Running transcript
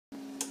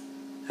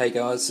Hey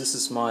guys, this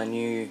is my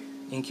new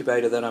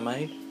incubator that I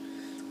made.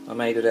 I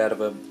made it out of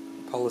a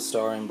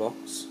polystyrene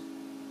box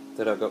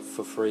that I got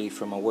for free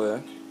from my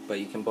work,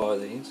 but you can buy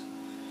these.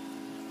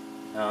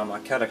 I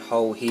cut a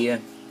hole here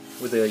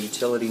with a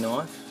utility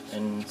knife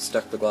and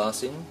stuck the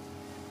glass in.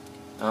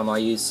 I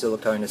used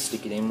silicone to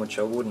stick it in, which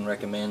I wouldn't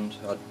recommend.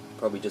 I'd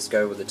probably just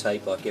go with the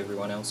tape like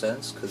everyone else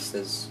has, because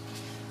there's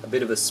a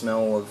bit of a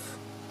smell of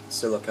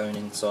silicone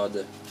inside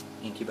the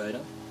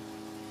incubator.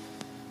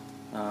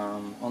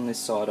 On this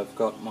side I've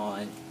got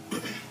my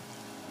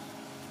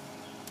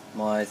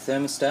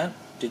thermostat,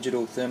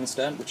 digital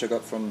thermostat, which I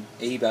got from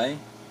eBay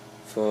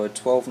for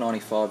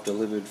 $12.95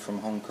 delivered from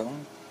Hong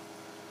Kong.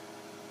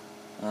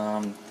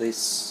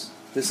 This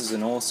is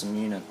an awesome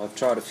unit. I've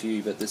tried a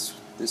few, but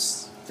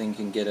this thing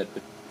can get it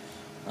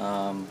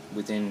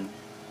within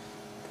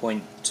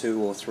 0.2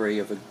 or 3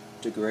 of a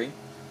degree.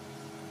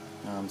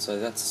 So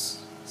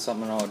that's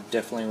something I would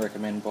definitely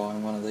recommend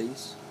buying one of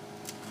these.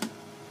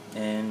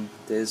 And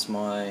there's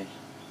my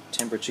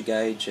temperature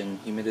gauge and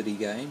humidity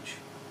gauge.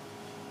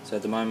 So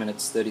at the moment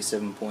it's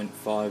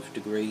 37.5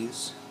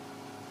 degrees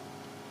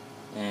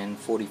and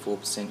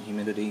 44%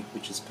 humidity,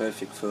 which is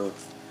perfect for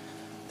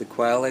the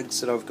quail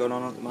eggs that I've got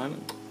on at the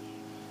moment.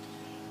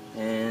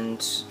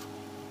 And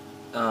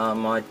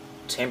my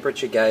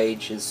temperature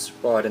gauge is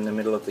right in the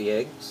middle of the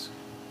eggs.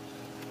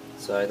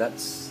 So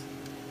that's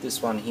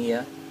this one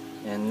here,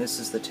 and this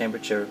is the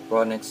temperature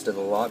right next to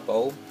the light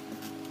bulb.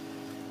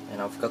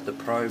 And I've got the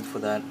probe for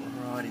that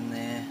right in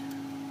there,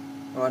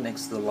 right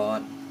next to the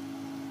light.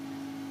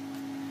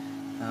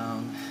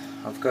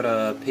 I've got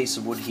a piece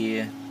of wood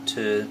here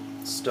to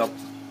stop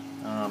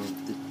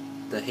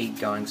the heat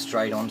going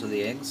straight onto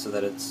the eggs, so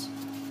that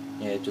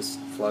it just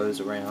flows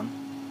around.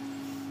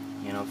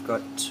 And I've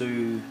got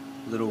two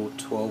little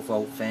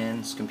 12-volt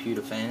fans,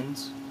 computer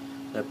fans,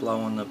 that blow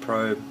on the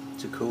probe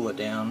to cool it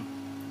down.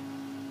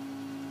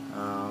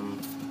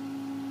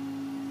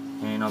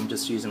 And I'm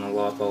just using a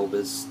light bulb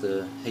as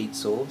the heat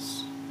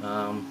source.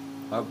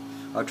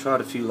 I tried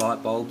a few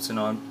light bulbs, and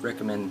I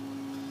recommend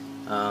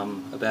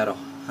about a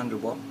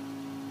 100-watt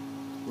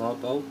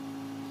light bulb,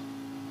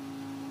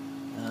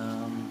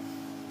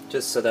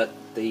 just so that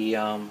the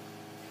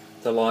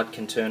light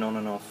can turn on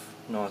and off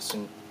nice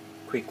and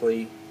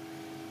quickly,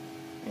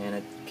 and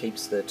it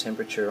keeps the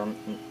temperature on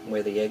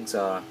where the eggs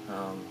are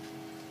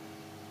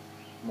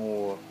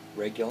more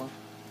regular.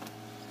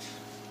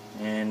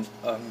 And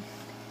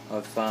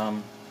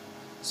I've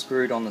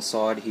screwed on the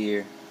side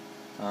here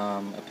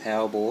a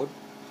power board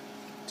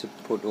to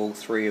put all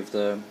 3 of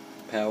the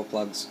power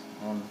plugs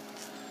on,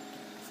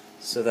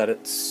 so that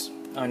it's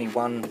only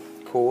one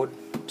cord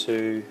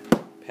to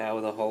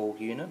power the whole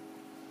unit.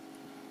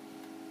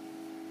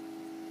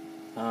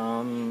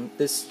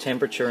 This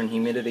temperature and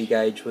humidity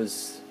gauge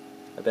was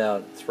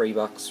about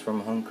 $3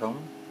 from Hong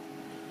Kong.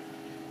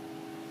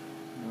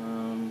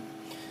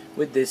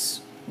 With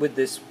this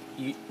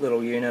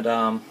little unit,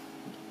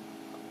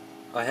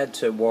 I had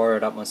to wire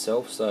it up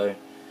myself, so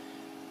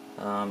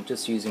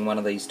just using one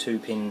of these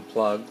 2-pin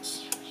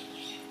plugs.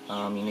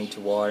 You need to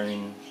wire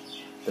in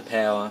the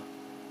power,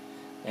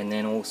 and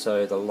then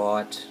also the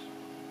light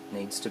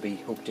needs to be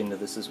hooked into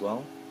this as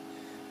well.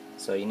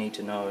 So you need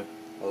to know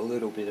a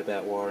little bit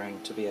about wiring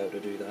to be able to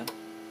do that,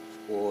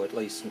 or at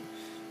least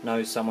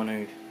know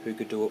someone who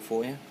could do it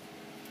for you.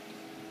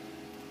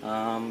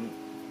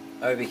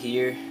 Over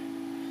here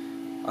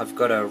I've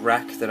got a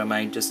rack that I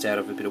made just out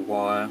of a bit of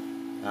wire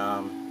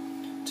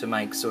to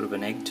make sort of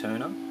an egg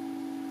turner.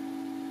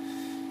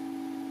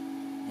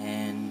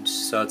 And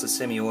so it's a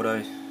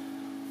semi-auto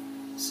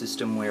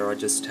system where I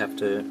just have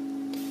to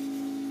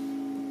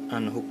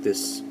unhook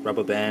this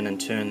rubber band and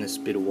turn this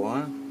bit of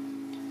wire.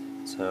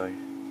 So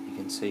you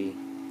can see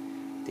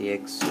the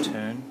eggs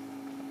turn,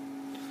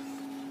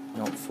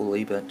 not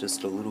fully but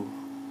just a little.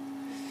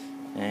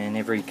 And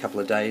every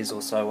couple of days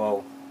or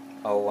so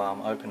I'll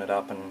open it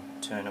up and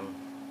turn them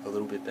a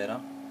little bit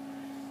better,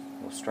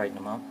 or straighten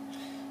them up.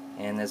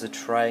 And there's a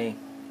tray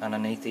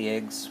underneath the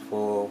eggs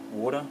for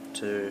water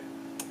to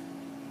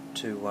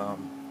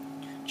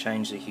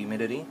change the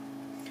humidity.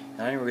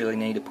 I only really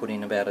need to put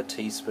in about a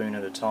teaspoon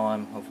at a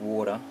time of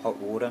water, hot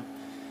water,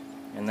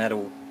 and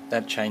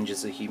that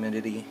changes the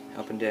humidity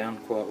up and down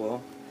quite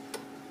well.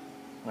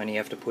 Only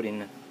have to put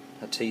in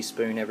a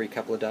teaspoon every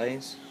couple of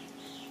days,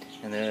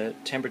 and the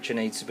temperature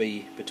needs to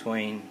be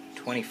between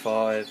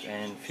 25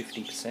 and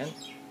 50%,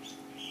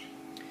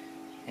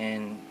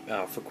 and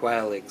for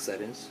quail eggs,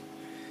 that is.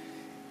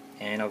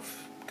 And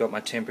I've got my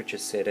temperature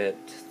set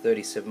at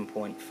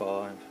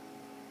 37.5.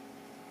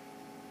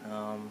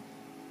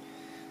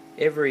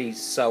 Every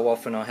so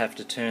often I have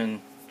to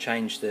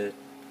change the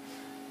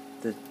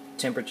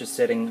temperature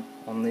setting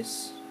on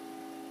this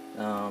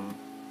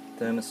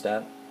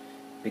thermostat,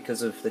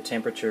 because of the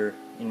temperature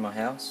in my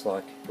house,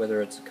 like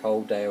whether it's a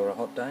cold day or a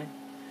hot day,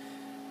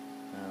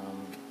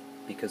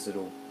 because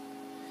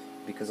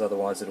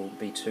otherwise it'll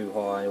be too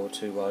high or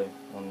too low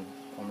on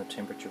the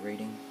temperature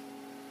reading.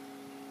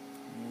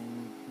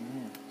 And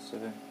yeah, so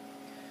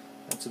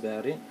that's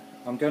about it.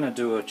 I'm going to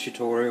do a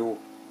tutorial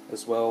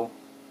as well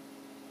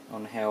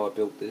on how I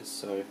built this,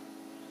 so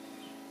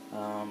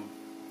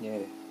yeah,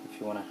 if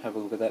you want to have a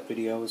look at that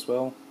video as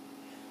well.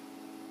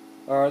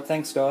 Alright,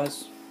 thanks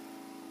guys.